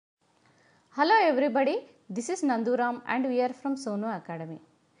Hello everybody, this is Nanduram and we are from Sonu Academy.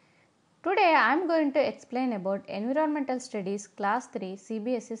 Today I am going to explain about Environmental Studies Class 3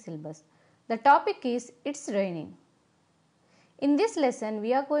 CBSE syllabus. The topic is It's Raining. In this lesson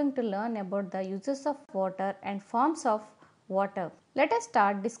we are going to learn about the uses of water and forms of water. Let us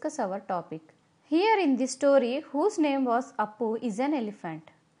discuss our topic. Here in this story, whose name was Appu is an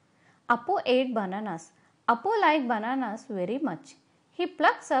elephant. Appu ate bananas. Appu liked bananas very much. He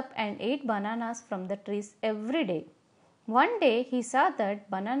plucks up and ate bananas from the trees every day. One day he saw that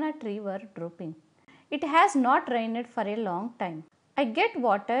banana tree were drooping. It has not rained for a long time. I get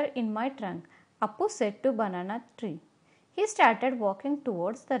water in my trunk, Appu said to banana tree. He started walking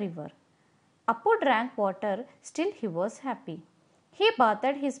towards the river. Appu drank water, still he was happy. He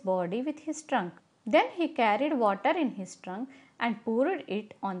bathed his body with his trunk. Then he carried water in his trunk and poured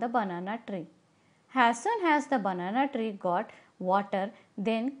it on the banana tree. As soon as the banana tree got water,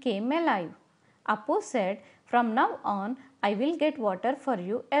 then came alive. Appu said, "From now on, I will get water for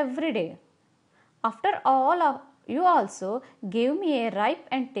you every day. After all, you also gave me a ripe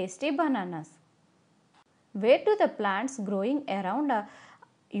and tasty bananas. Where do the plants growing around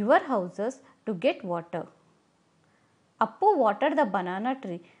your houses to get water?" Appu watered the banana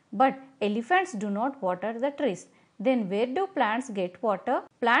tree, but elephants do not water the trees. Then where do plants get water?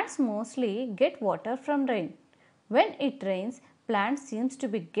 Plants mostly get water from rain. When it rains, plants seems to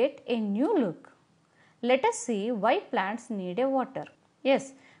get a new look. Let us see why plants need a water.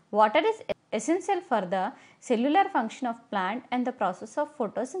 Yes, water is essential for the cellular function of plant and the process of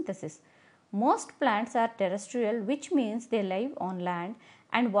photosynthesis. Most plants are terrestrial, which means they live on land,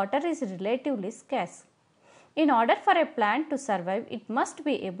 and water is relatively scarce. In order for a plant to survive, it must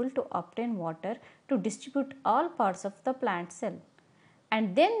be able to obtain water to distribute all parts of the plant cell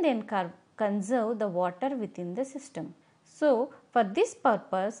and then conserve the water within the system. So, for this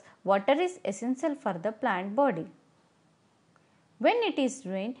purpose, water is essential for the plant body. When it is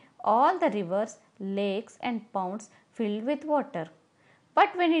rain, all the rivers, lakes and ponds filled with water.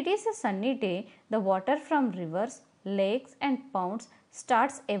 But when it is a sunny day, the water from rivers, lakes and ponds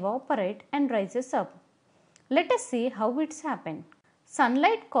starts evaporate and rises up. Let us see how it's happened.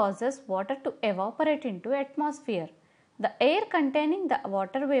 Sunlight causes water to evaporate into atmosphere. The air containing the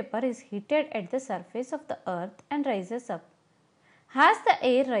water vapor is heated at the surface of the earth and rises up. As the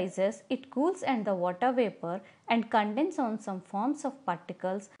air rises, it cools and the water vapor and condenses on some forms of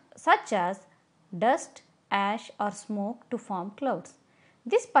particles such as dust, ash or smoke to form clouds.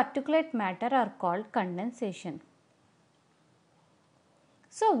 This particulate matter are called condensation.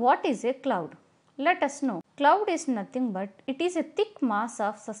 So what is a cloud? Let us know. Cloud is nothing but it is a thick mass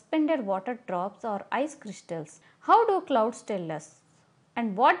of suspended water drops or ice crystals. How do clouds tell us?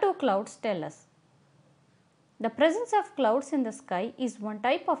 And what do clouds tell us? The presence of clouds in the sky is one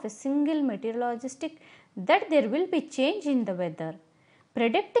type of a single meteorologistic that there will be change in the weather.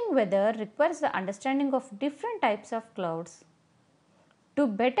 Predicting weather requires the understanding of different types of clouds. To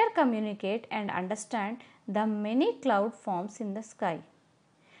better communicate and understand the many cloud forms in the sky.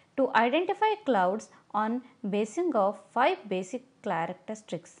 To identify clouds on basing of 5 basic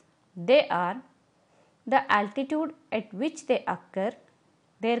characteristics. They are the altitude at which they occur,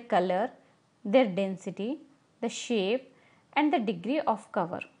 their color, their density, the shape and the degree of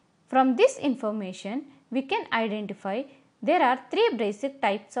cover. From this information, we can identify there are 3 basic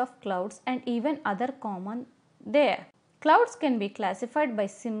types of clouds and even other common there. Clouds can be classified by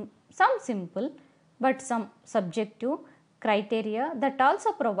some simple but some subjective criteria that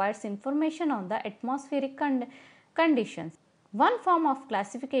also provides information on the atmospheric conditions. One form of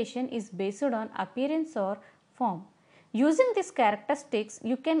classification is based on appearance or form. Using these characteristics,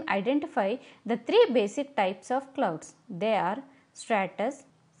 you can identify the 3 basic types of clouds. They are stratus,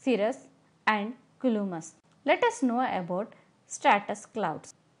 cirrus and cumulus. Let us know about stratus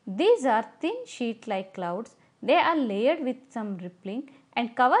clouds. These are thin sheet-like clouds. They are layered with some rippling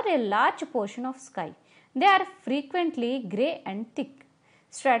and cover a large portion of sky. They are frequently grey and thick.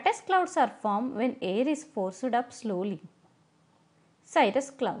 Stratus clouds are formed when air is forced up slowly. Cirrus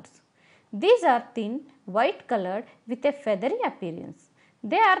clouds. These are thin, white colored with a feathery appearance.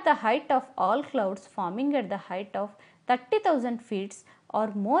 They are the height of all clouds forming at the height of 30,000 feet or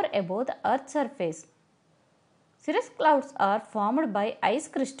more above the earth's surface. Cirrus clouds are formed by ice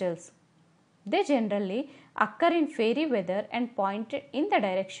crystals. They generally occur in fairy weather and point in the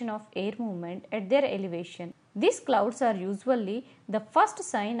direction of air movement at their elevation. These clouds are usually the first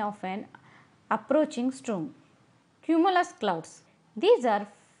sign of an approaching storm. Cumulus clouds. These are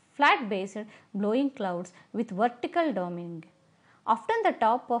flat-based blowing clouds with vertical doming. Often the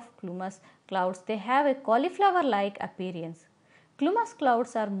top of cumulus clouds they have a cauliflower-like appearance. cumulus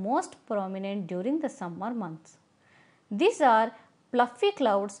clouds are most prominent during the summer months. These are fluffy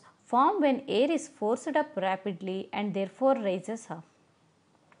clouds formed when air is forced up rapidly and therefore rises up.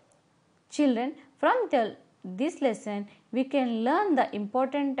 Children, from this lesson, we can learn the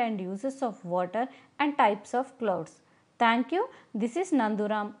important and uses of water and types of clouds. Thank you. This is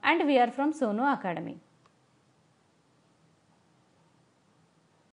Nanduram and we are from Sonu Academy.